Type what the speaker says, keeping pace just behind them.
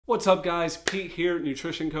What's up guys, Pete here,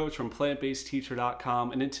 nutrition coach from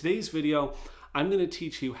plantbasedteacher.com, and in today's video, I'm going to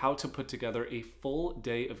teach you how to put together a full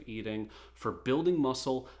day of eating for building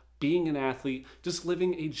muscle, being an athlete, just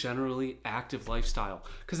living a generally active lifestyle.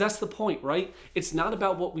 Because that's the point, right? It's not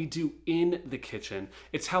about what we do in the kitchen,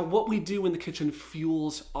 it's how what we do in the kitchen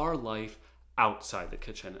fuels our life outside the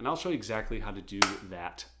kitchen. And I'll show you exactly how to do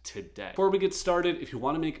that today. Before we get started, if you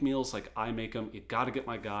want to make meals like I make them, you got to get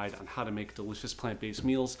my guide on how to make delicious plant-based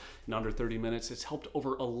meals in under 30 minutes. It's helped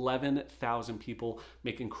over 11,000 people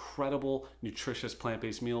make incredible, nutritious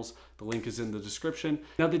plant-based meals. The link is in the description.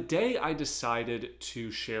 Now, the day I decided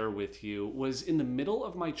to share with you was in the middle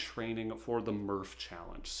of my training for the Murph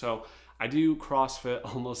Challenge. So I do CrossFit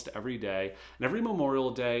almost every day, and every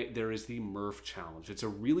Memorial Day there is the Murph Challenge. It's a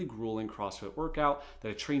really grueling CrossFit workout that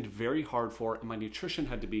I trained very hard for, and my nutrition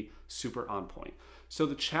had to be super on point. So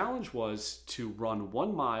the challenge was to run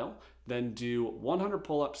 1 mile, then do 100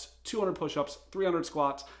 pull-ups, 200 push-ups, 300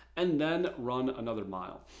 squats, and then run another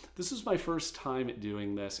mile. This is my first time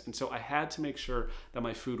doing this, and so I had to make sure that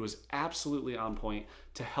my food was absolutely on point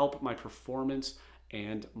to help my performance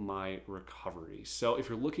and my recovery. So if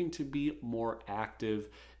you're looking to be more active,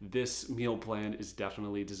 this meal plan is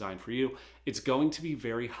definitely designed for you. It's going to be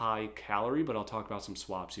very high calorie, but I'll talk about some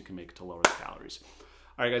swaps you can make to lower the calories.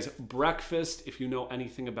 All right, guys, breakfast, if you know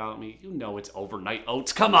anything about me, you know it's overnight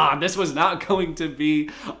oats. Come on, this was not going to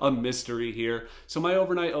be a mystery here. So my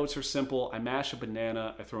overnight oats are simple. I mash a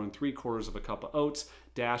banana, I throw in 3/4 cup of oats,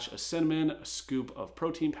 dash of cinnamon, a scoop of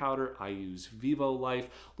protein powder. I use Vivo Life,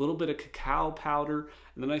 a little bit of cacao powder,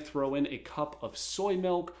 and then I throw in a cup of soy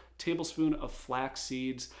milk, tablespoon of flax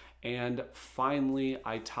seeds, and finally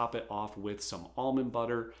I top it off with some almond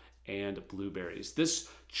butter and blueberries. This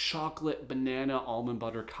chocolate banana almond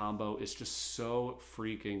butter combo is just so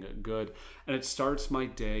freaking good, and it starts my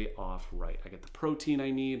day off right. I get the protein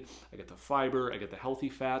I need, I get the fiber, I get the healthy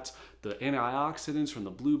fats, the antioxidants from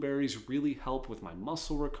the blueberries really help with my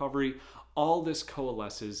muscle recovery. All this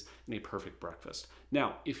coalesces in a perfect breakfast.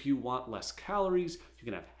 Now, if you want less calories, you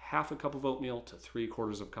can have 1/2 cup of oatmeal to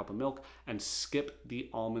 3/4 cup of milk and skip the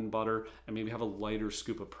almond butter and maybe have a lighter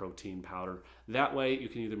scoop of protein powder. That way you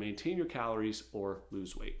can either maintain your calories or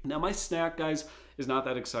lose weight. Now my snack, guys, is not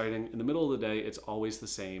that exciting. In the middle of the day, it's always the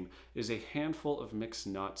same. It is a handful of mixed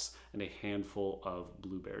nuts and a handful of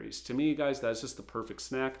blueberries. To me, guys, that's just the perfect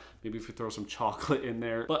snack. Maybe if you throw some chocolate in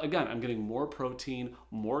there. But again, I'm getting more protein,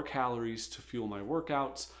 more calories to fuel my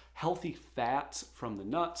workouts, healthy fats from the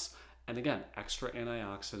nuts, and again, extra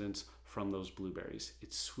antioxidants from those blueberries.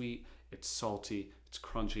 It's sweet, it's salty, it's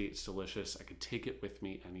crunchy, it's delicious. I could take it with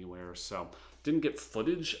me anywhere. So didn't get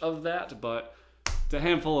footage of that, but it's a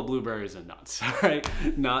handful of blueberries and nuts, all right?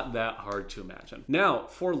 Not that hard to imagine. Now,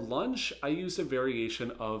 for lunch, I used a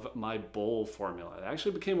variation of my bowl formula. It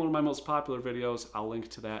actually became one of my most popular videos. I'll link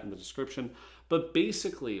to that in the description. But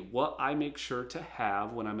basically, what I make sure to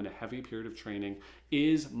have when I'm in a heavy period of training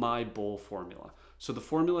is my bowl formula. So the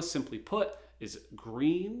formula, simply put, is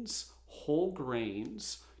greens, whole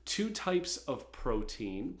grains, 2 types of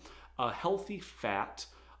protein, a healthy fat,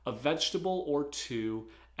 a vegetable or 2,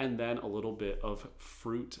 and then a little bit of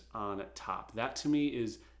fruit on top. That to me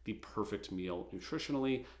is the perfect meal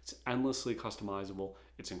nutritionally. It's endlessly customizable.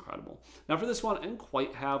 It's incredible. Now for this one, I didn't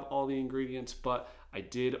quite have all the ingredients, but I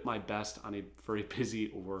did my best on a very busy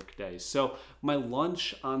work day. So my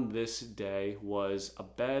lunch on this day was a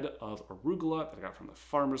bed of arugula that I got from the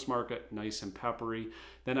farmer's market, nice and peppery.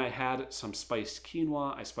 Then I had some spiced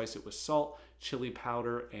quinoa. I spiced it with salt, chili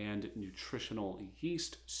powder, and nutritional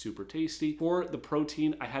yeast, super tasty. For the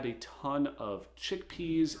protein, I had a ton of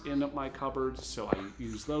chickpeas in my cupboard, so I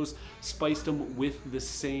used those, spiced them with the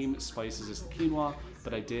same spices as the quinoa,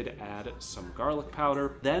 but I did add some garlic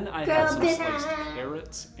powder. Then I had some sliced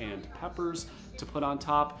carrots and peppers to put on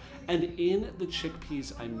top. And in the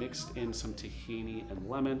chickpeas, I mixed in some tahini and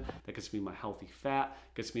lemon. That gets me my healthy fat,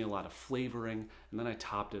 gets me a lot of flavoring. And then I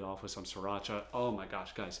topped it off with some sriracha. Oh my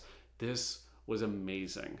gosh, guys, this was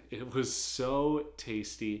amazing. It was so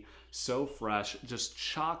tasty, so fresh, just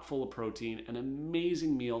chock full of protein, an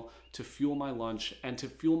amazing meal to fuel my lunch and to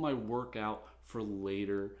fuel my workout for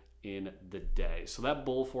later in the day. So that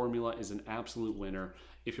bowl formula is an absolute winner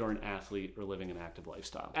if you're an athlete or living an active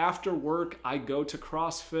lifestyle. After work, I go to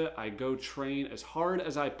CrossFit, I go train as hard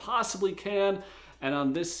as I possibly can, and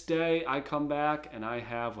on this day, I come back and I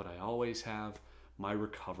have what I always have, my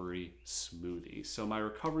recovery smoothie. So my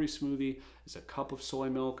recovery smoothie is a cup of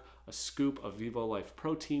soy milk, a scoop of Vivo Life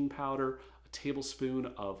protein powder, a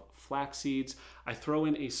tablespoon of flax seeds. I throw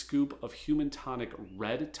in a scoop of Human Tonic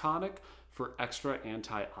Red Tonic for extra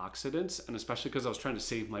antioxidants, and especially because I was trying to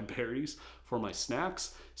save my berries for my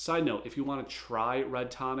snacks. Side note, if you want to try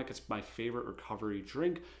Red Tonic, it's my favorite recovery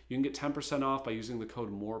drink. You can get 10% off by using the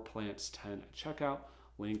code MOREPLANTS10 at checkout.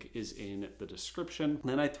 Link is in the description.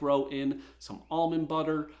 Then I throw in some almond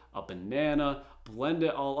butter, a banana, blend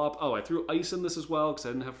it all up. Oh, I threw ice in this as well because I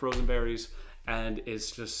didn't have frozen berries, and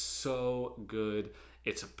it's just so good.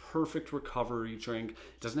 It's a perfect recovery drink.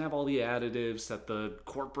 It doesn't have all the additives that the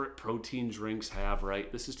corporate protein drinks have,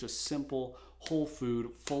 right? This is just simple, whole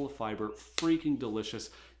food, full of fiber, freaking delicious.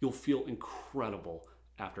 You'll feel incredible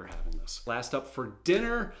after having this. Last up for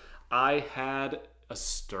dinner, I had a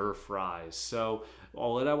stir fry. So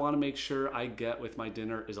all that I want to make sure I get with my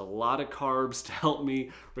dinner is a lot of carbs to help me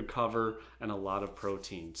recover and a lot of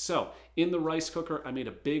protein. So in the rice cooker, I made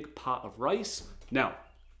a big pot of rice. Now,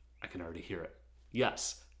 I can already hear it.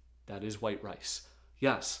 Yes, that is white rice.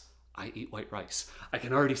 Yes, I eat white rice. I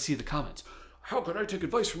can already see the comments. How can I take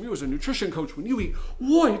advice from you as a nutrition coach when you eat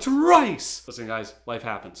white rice? Listen guys, life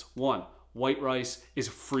happens. 1, white rice is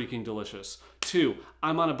freaking delicious. 2,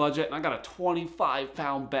 I'm on a budget and I got a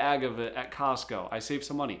 25-pound bag of it at Costco. I saved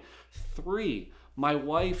some money. 3, my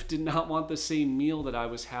wife did not want the same meal that I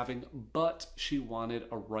was having, but she wanted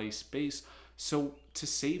a rice base. So to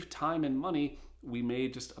save time and money, we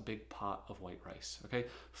made just a big pot of white rice, okay?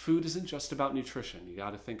 Food isn't just about nutrition. You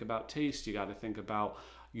gotta think about taste, you gotta think about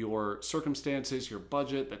your circumstances, your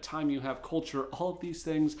budget, the time you have, culture, all of these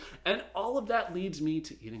things. And all of that leads me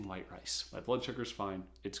to eating white rice. My blood sugar's fine,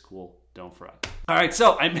 it's cool, don't fret. All right,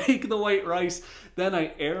 so I make the white rice, then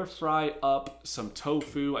I air fry up some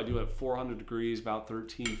tofu. I do it at 400 degrees, about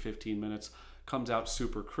 13, 15 minutes. Comes out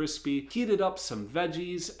super crispy. Heated up some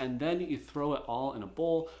veggies, and then you throw it all in a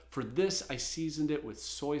bowl. For this, I seasoned it with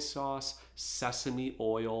soy sauce, sesame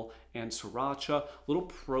oil, and sriracha. Little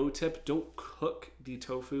pro tip, don't cook the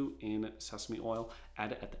tofu in sesame oil.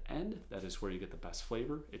 Add it at the end. That is where you get the best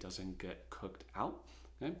flavor. It doesn't get cooked out.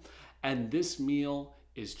 Okay? And this meal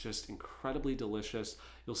is just incredibly delicious.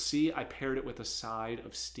 You'll see I paired it with a side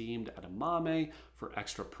of steamed edamame for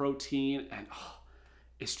extra protein, and oh,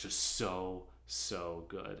 it's just so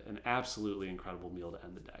good. An absolutely incredible meal to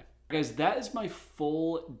end the day. Guys, that is my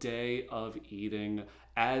full day of eating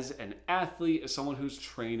as an athlete, as someone who's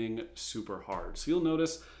training super hard. So you'll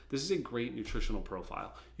notice this is a great nutritional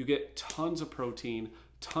profile. You get tons of protein,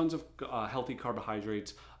 tons of healthy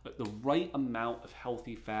carbohydrates, the right amount of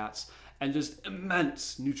healthy fats, and just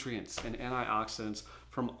immense nutrients and antioxidants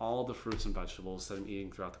from all the fruits and vegetables that I'm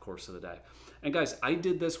eating throughout the course of the day. And guys, I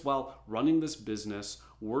did this while running this business,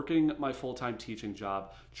 working my full-time teaching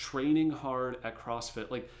job, training hard at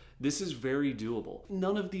CrossFit. Like, this is very doable.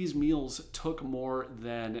 None of these meals took more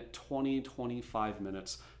than 20, 25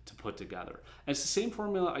 minutes to put together. And it's the same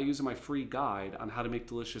formula I use in my free guide on how to make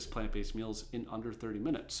delicious plant-based meals in under 30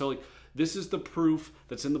 minutes. So like, this is the proof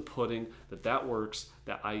that's in the pudding that that works,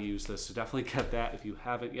 that I use this. So definitely get that if you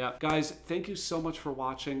haven't yet. Guys, thank you so much for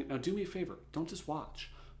watching. Now do me a favor, don't just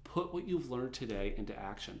watch. Put what you've learned today into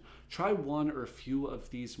action. Try one or a few of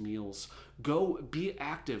these meals. Go be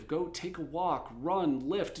active. Go take a walk, run,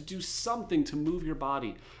 lift, do something to move your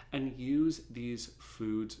body, and use these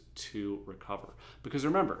foods to recover. Because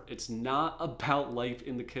remember, it's not about life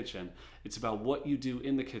in the kitchen. It's about what you do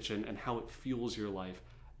in the kitchen and how it fuels your life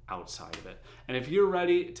outside of it. And if you're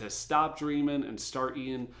ready to stop dreaming and start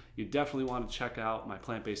eating, you definitely want to check out my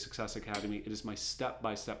Plant-Based Success Academy. It is my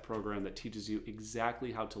step-by-step program that teaches you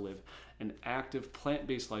exactly how to live an active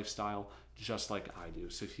plant-based lifestyle just like I do.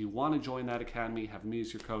 So if you want to join that academy, have me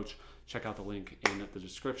as your coach, check out the link in the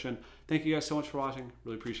description. Thank you guys so much for watching.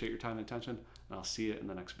 Really appreciate your time and attention, and I'll see you in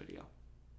the next video.